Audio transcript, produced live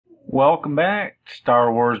Welcome back,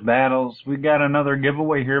 Star Wars Battles. We got another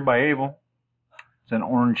giveaway here by Abel. It's an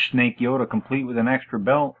orange snake Yoda complete with an extra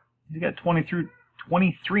belt. He's got 23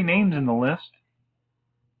 names in the list.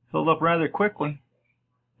 Filled up rather quickly.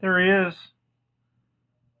 There he is.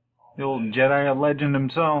 The old Jedi legend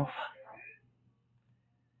himself.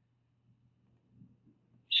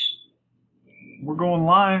 We're going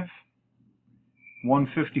live.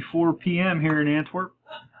 1:54 p.m. here in Antwerp.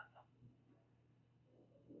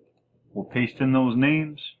 We'll paste in those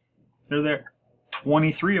names. They're there.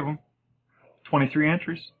 23 of them. 23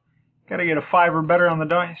 entries. Gotta get a 5 or better on the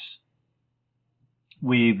dice.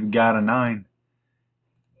 We've got a 9.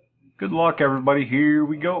 Good luck, everybody. Here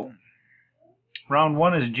we go. Round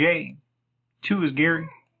 1 is Jay. 2 is Gary.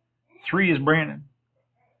 3 is Brandon.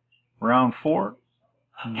 Round 4,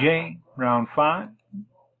 Jay. Round 5,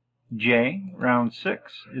 Jay. Round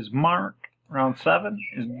 6 is Mark. Round 7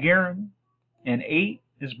 is Garen. And 8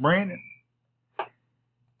 is Brandon.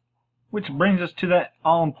 Which brings us to that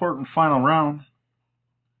all-important final round.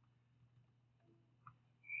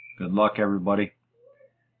 Good luck, everybody.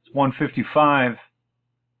 It's 1:55.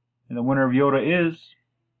 And the winner of Yoda is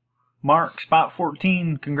Mark, spot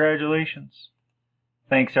 14. Congratulations.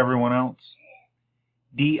 Thanks, everyone else.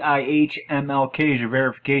 DIHMLK is your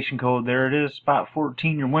verification code. There it is, spot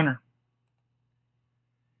 14, your winner.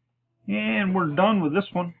 And we're done with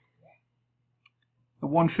this one. At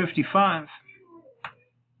 1:55.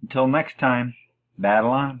 Until next time, battle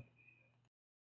on.